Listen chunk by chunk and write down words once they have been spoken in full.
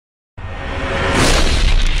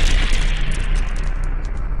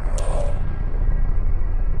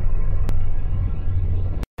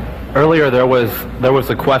Earlier there was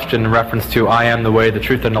a question in reference to I am the way, the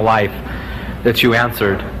truth, and the life that you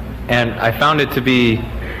answered. And I found it to be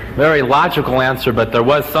a very logical answer, but there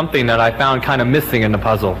was something that I found kind of missing in the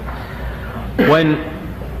puzzle.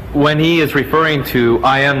 When he is referring to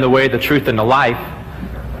I am the way, the truth, and the life,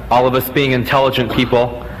 all of us being intelligent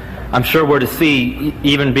people, I'm sure we're to see,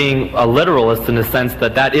 even being a literalist in the sense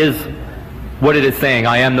that that is what it is saying,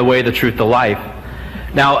 I am the way, the truth, the life.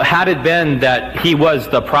 Now, had it been that he was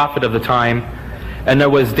the prophet of the time, and there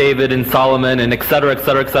was David and Solomon and etc.,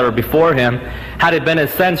 etc., etc. before him, had it been a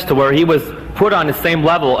sense to where he was put on the same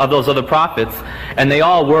level of those other prophets, and they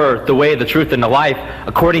all were the way, the truth, and the life,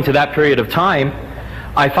 according to that period of time,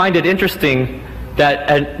 I find it interesting that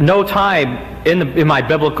at no time in my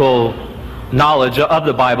biblical knowledge of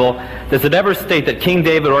the Bible does it ever state that King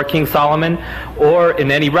David or King Solomon, or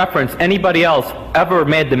in any reference, anybody else ever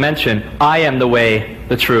made the mention, I am the way,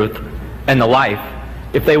 the truth, and the life.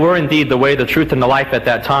 If they were indeed the way, the truth, and the life at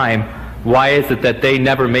that time, why is it that they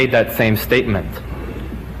never made that same statement?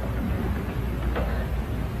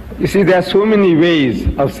 You see, there are so many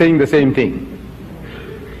ways of saying the same thing.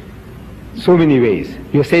 So many ways.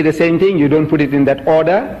 You say the same thing, you don't put it in that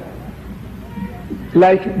order.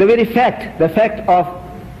 Like the very fact, the fact of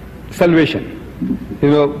salvation,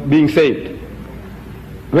 being saved.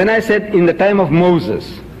 When I said in the time of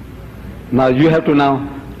Moses, now you have to now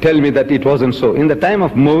tell me that it wasn't so. In the time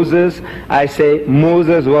of Moses, I say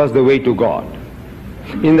Moses was the way to God.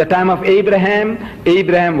 In the time of Abraham,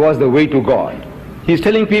 Abraham was the way to God. He's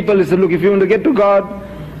telling people, he said, look, if you want to get to God,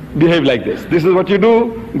 behave like this. This is what you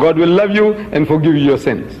do, God will love you and forgive you your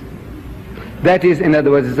sins. That is, in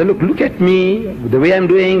other words, he said, look at me, the way I'm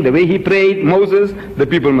doing, the way he prayed, Moses, the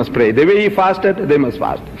people must pray. The way he fasted, they must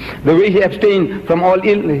fast. The way he abstained from all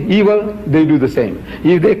evil, they do the same.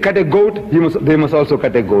 If they cut a goat, they must also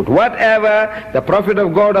cut a goat. Whatever the prophet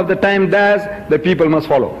of God of the time does, the people must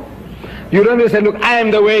follow. You don't say, look, I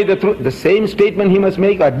am the way, the truth. The same statement he must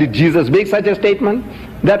make, or did Jesus make such a statement?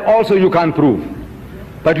 That also you can't prove.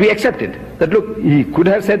 But we accept it. That look, he could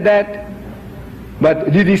have said that.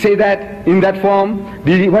 But did he say that in that form?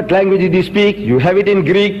 What language did he speak? You have it in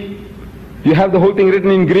Greek. You have the whole thing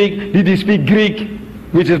written in Greek. Did he speak Greek?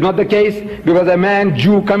 Which is not the case, because a man,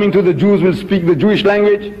 Jew, coming to the Jews will speak the Jewish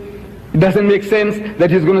language. It doesn't make sense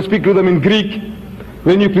that he's going to speak to them in Greek.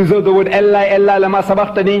 When you preserve the word Ella, Ella, lama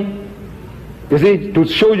sabachthani, you see, to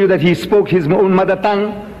show you that he spoke his own mother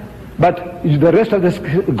tongue, but the rest of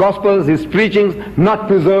the Gospels, his preachings, not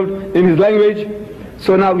preserved in his language.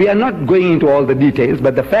 So now we are not going into all the details,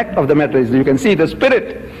 but the fact of the matter is, you can see the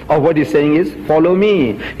spirit of what he's saying is, follow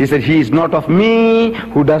me. He said, he is not of me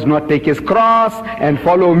who does not take his cross and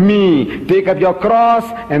follow me. Take up your cross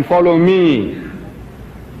and follow me.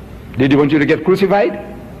 Did he want you to get crucified?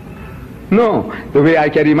 No. The way I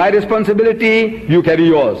carry my responsibility, you carry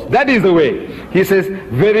yours. That is the way. He says,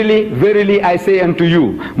 verily, verily I say unto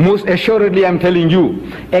you, most assuredly I am telling you,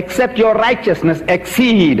 except your righteousness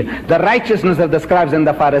exceed the righteousness of the scribes and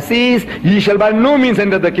the Pharisees, ye shall by no means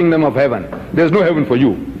enter the kingdom of heaven. There is no heaven for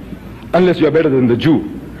you, unless you are better than the Jew.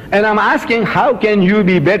 And I'm asking, how can you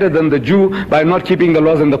be better than the Jew by not keeping the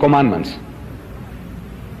laws and the commandments?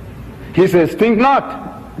 He says, think not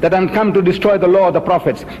that I am come to destroy the law of the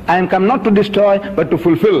prophets. I am come not to destroy, but to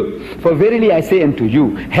fulfill. For verily I say unto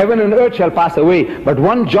you, heaven and earth shall pass away, but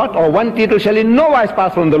one jot or one tittle shall in no wise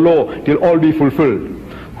pass from the law, till all be fulfilled.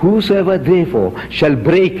 Whosoever therefore shall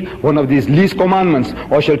break one of these least commandments,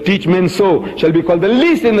 or shall teach men so, shall be called the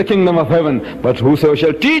least in the kingdom of heaven. But whosoever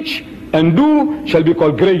shall teach and do, shall be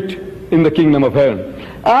called great in the kingdom of heaven.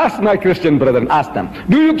 Ask my Christian brethren, ask them,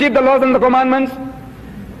 do you keep the laws and the commandments?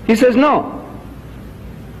 He says, no.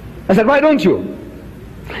 I said, why don't you?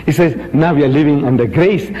 He says, now we are living under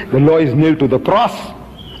grace. The law is nailed to the cross.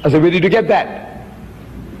 I said, where did you get that?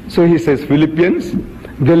 So he says, Philippians,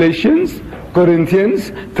 Galatians,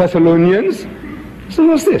 Corinthians, Thessalonians. So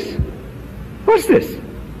what's this? What's this?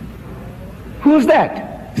 Who's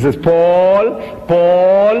that? He says, Paul,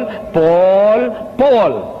 Paul, Paul,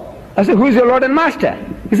 Paul. I said, who is your Lord and Master?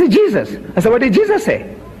 He said, Jesus. I said, what did Jesus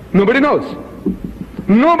say? Nobody knows.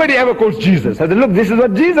 Nobody ever quotes Jesus. I said, look, this is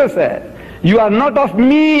what Jesus said. You are not of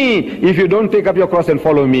me if you don't take up your cross and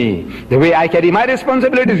follow me. The way I carry my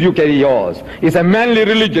responsibilities, you carry yours. It's a manly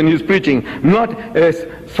religion he's preaching, not a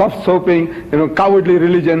soft-soaping, cowardly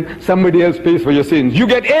religion. Somebody else pays for your sins. You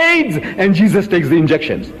get AIDS and Jesus takes the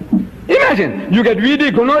injections. Imagine, you get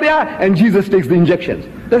VD, gonorrhea, and Jesus takes the injections.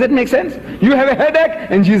 Does that make sense? You have a headache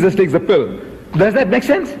and Jesus takes the pill. Does that make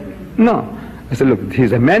sense? No. I said, look,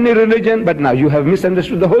 he's a manly religion, but now you have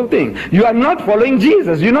misunderstood the whole thing. You are not following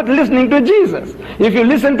Jesus. You're not listening to Jesus. If you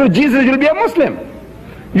listen to Jesus, you'll be a Muslim.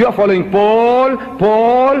 You are following Paul.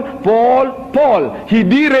 He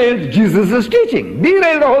derailed Jesus' teaching.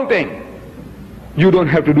 Derailed the whole thing. You don't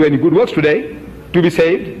have to do any good works today to be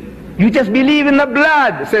saved. You just believe in the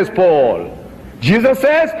blood, says Paul. Jesus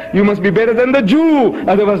says, you must be better than the Jew,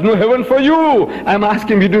 otherwise no heaven for you. I'm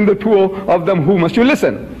asking between the two of them, who must you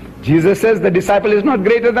listen? Jesus says the disciple is not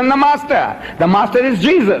greater than the master. The master is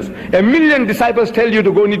Jesus. 1,000,000 disciples tell you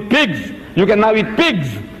to go and eat pigs. You can now eat pigs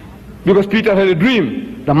because Peter had a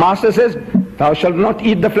dream. The master says, thou shalt not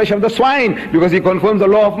eat the flesh of the swine, because he confirms the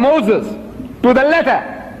law of Moses to the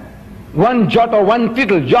letter. One jot or one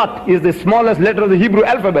tittle, jot is the smallest letter of the Hebrew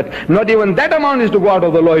alphabet. Not even that amount is to go out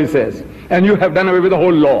of the law, he says. And you have done away with the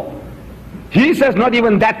whole law. He says not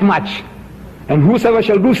even that much. And whosoever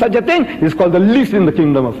shall do such a thing is called the least in the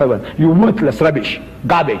kingdom of heaven. You worthless rubbish,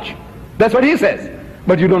 garbage. That's what he says.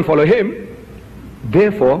 But you don't follow him.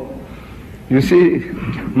 Therefore, you see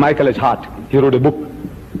Michael H. Hart, he wrote a book.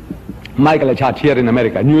 Michael H. Hart here in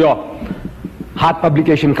America, New York. Hart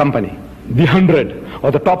Publication Company. The 100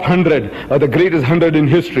 or the top 100 or the greatest 100 in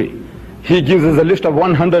history. He gives us a list of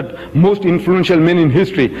 100 most influential men in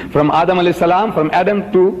history, from Adam alayhi salam, from Adam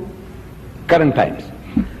to current times.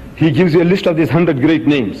 He gives you a list of these 100 great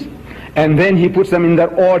names, and then he puts them in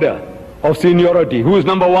their order of seniority. Who is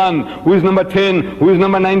number 1, who is number 10, who is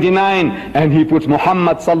number 99, and he puts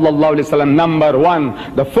Muhammad sallallahu alaihi wasallam number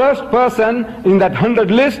 1. The first person in that 100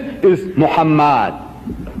 list is Muhammad.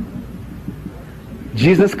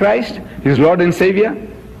 Jesus Christ, his Lord and Savior,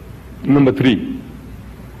 number 3.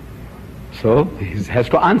 So he has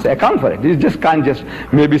to account for it. He just can't just,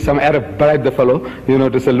 maybe some Arab bribe the fellow,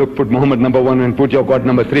 to say, look, put Muhammad number 1 and put your God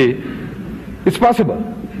number 3. It's possible,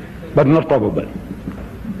 but not probable.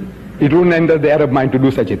 It wouldn't enter the Arab mind to do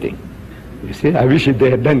such a thing. You see, I wish they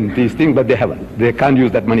had done these things, but they haven't. They can't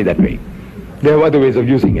use that money that way. There are other ways of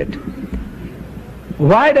using it.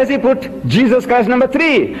 Why does he put Jesus Christ number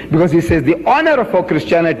 3? Because he says the honor for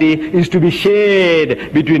Christianity is to be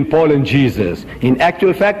shared between Paul and Jesus. In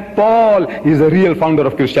actual fact, Paul is the real founder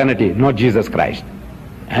of Christianity, not Jesus Christ.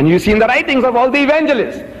 And you see in the writings of all the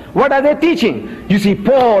evangelists, what are they teaching? You see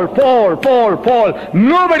Paul.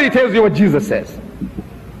 Nobody tells you what Jesus says.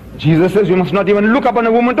 Jesus says you must not even look upon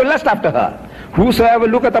a woman to lust after her. Whosoever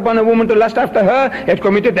looketh upon a woman to lust after her had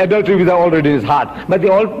committed adultery with her already in his heart. But they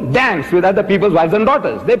all dance with other people's wives and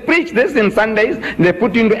daughters. They preach this in Sundays. They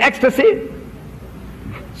put you into ecstasy.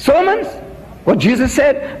 Sermons, what Jesus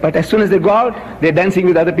said. But as soon as they go out, they're dancing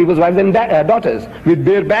with other people's wives and daughters, with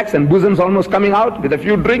bare backs and bosoms almost coming out, with a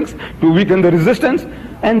few drinks to weaken the resistance.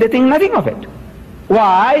 And they think nothing of it.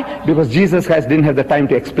 Why? Because Jesus Christ didn't have the time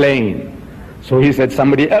to explain. So he said,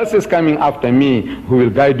 somebody else is coming after me who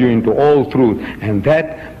will guide you into all truth. And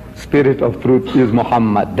that spirit of truth is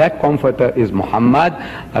Muhammad. That comforter is Muhammad.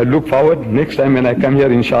 I look forward next time when I come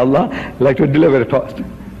here, inshallah, like to deliver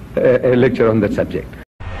a lecture on that subject.